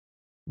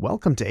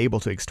Welcome to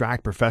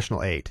Able2Extract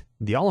Professional 8,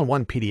 the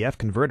all-in-one PDF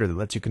converter that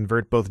lets you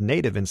convert both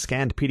native and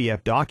scanned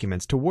PDF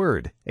documents to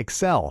Word,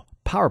 Excel,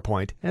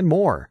 PowerPoint, and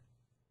more.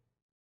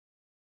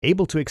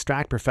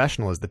 Able2Extract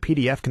Professional is the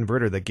PDF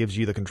converter that gives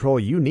you the control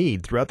you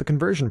need throughout the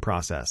conversion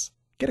process.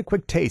 Get a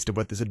quick taste of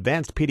what this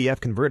advanced PDF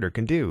converter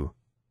can do.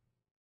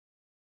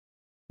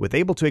 With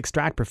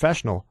Able2Extract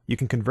Professional, you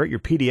can convert your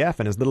PDF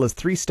in as little as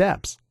 3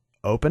 steps: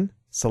 open,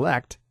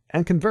 select,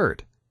 and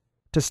convert.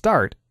 To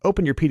start,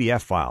 open your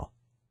PDF file.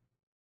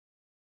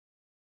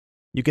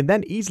 You can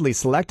then easily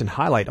select and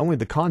highlight only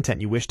the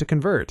content you wish to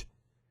convert.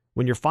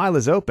 When your file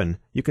is open,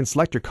 you can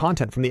select your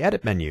content from the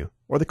Edit menu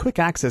or the Quick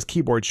Access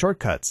keyboard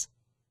shortcuts.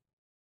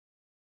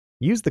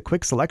 Use the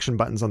quick selection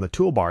buttons on the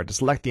toolbar to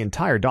select the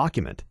entire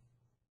document,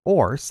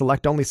 or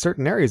select only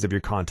certain areas of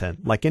your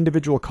content, like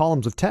individual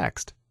columns with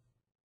text.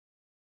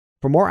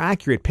 For more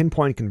accurate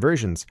pinpoint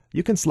conversions,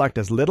 you can select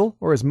as little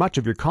or as much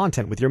of your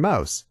content with your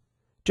mouse.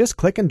 Just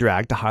click and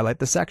drag to highlight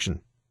the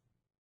section.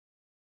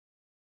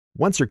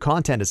 Once your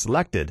content is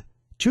selected,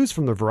 choose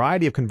from the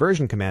variety of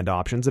conversion command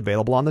options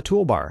available on the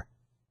toolbar.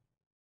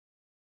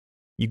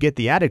 You get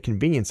the added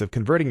convenience of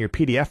converting your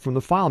PDF from the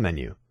File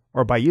menu,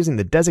 or by using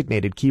the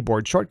designated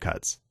keyboard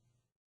shortcuts.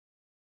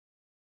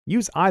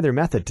 Use either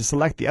method to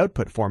select the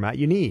output format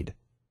you need.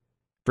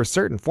 For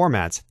certain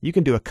formats, you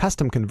can do a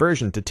custom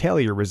conversion to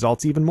tailor your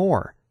results even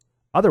more.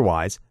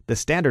 Otherwise, the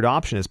standard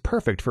option is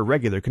perfect for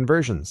regular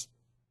conversions.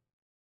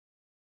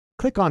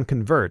 Click on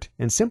Convert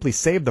and simply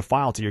save the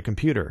file to your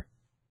computer.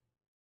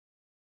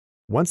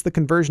 Once the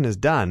conversion is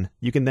done,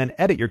 you can then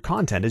edit your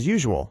content as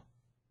usual.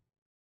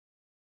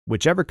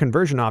 Whichever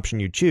conversion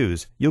option you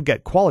choose, you'll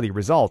get quality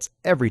results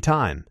every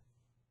time.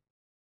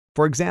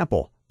 For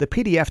example, the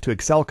PDF to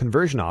Excel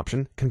conversion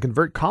option can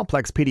convert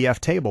complex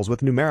PDF tables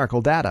with numerical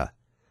data.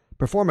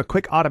 Perform a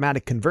quick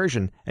automatic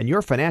conversion and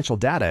your financial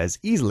data is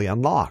easily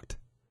unlocked.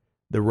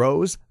 The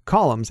rows,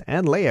 columns,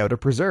 and layout are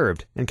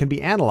preserved and can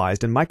be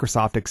analyzed in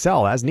Microsoft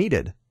Excel as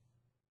needed.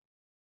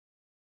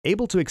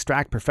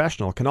 Able2Extract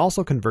Professional can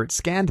also convert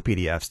scanned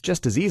PDFs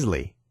just as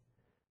easily.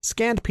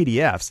 Scanned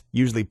PDFs,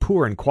 usually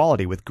poor in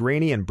quality with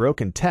grainy and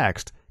broken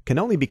text, can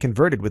only be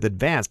converted with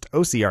advanced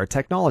OCR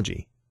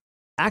technology.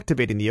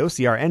 Activating the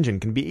OCR engine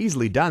can be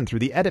easily done through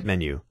the Edit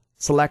menu.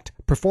 Select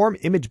Perform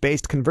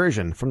Image-Based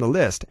Conversion from the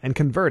list and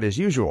convert as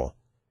usual.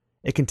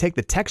 It can take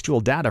the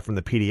textual data from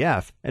the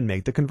PDF and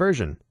make the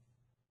conversion.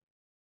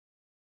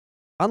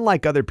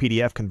 Unlike other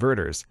PDF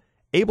converters,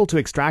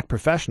 Able2Extract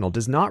Professional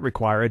does not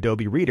require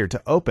Adobe Reader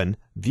to open,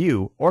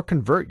 view, or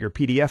convert your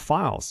PDF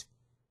files.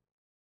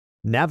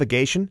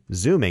 Navigation,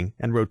 zooming,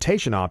 and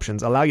rotation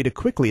options allow you to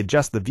quickly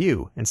adjust the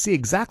view and see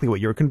exactly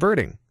what you're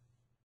converting.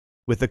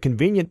 With the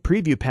convenient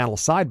Preview panel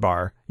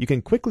sidebar, you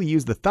can quickly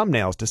use the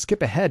thumbnails to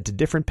skip ahead to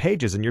different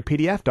pages in your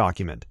PDF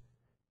document.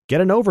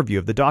 Get an overview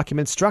of the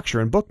document's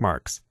structure and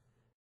bookmarks.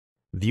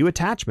 View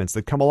attachments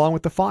that come along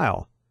with the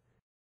file.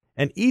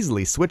 And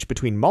easily switch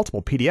between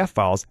multiple PDF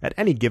files at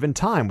any given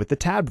time with the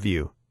tab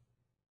view.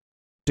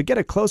 To get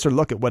a closer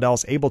look at what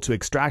else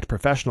Able2Extract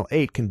Professional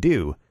 8 can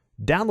do,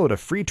 download a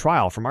free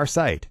trial from our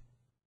site.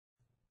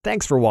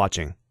 Thanks for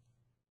watching.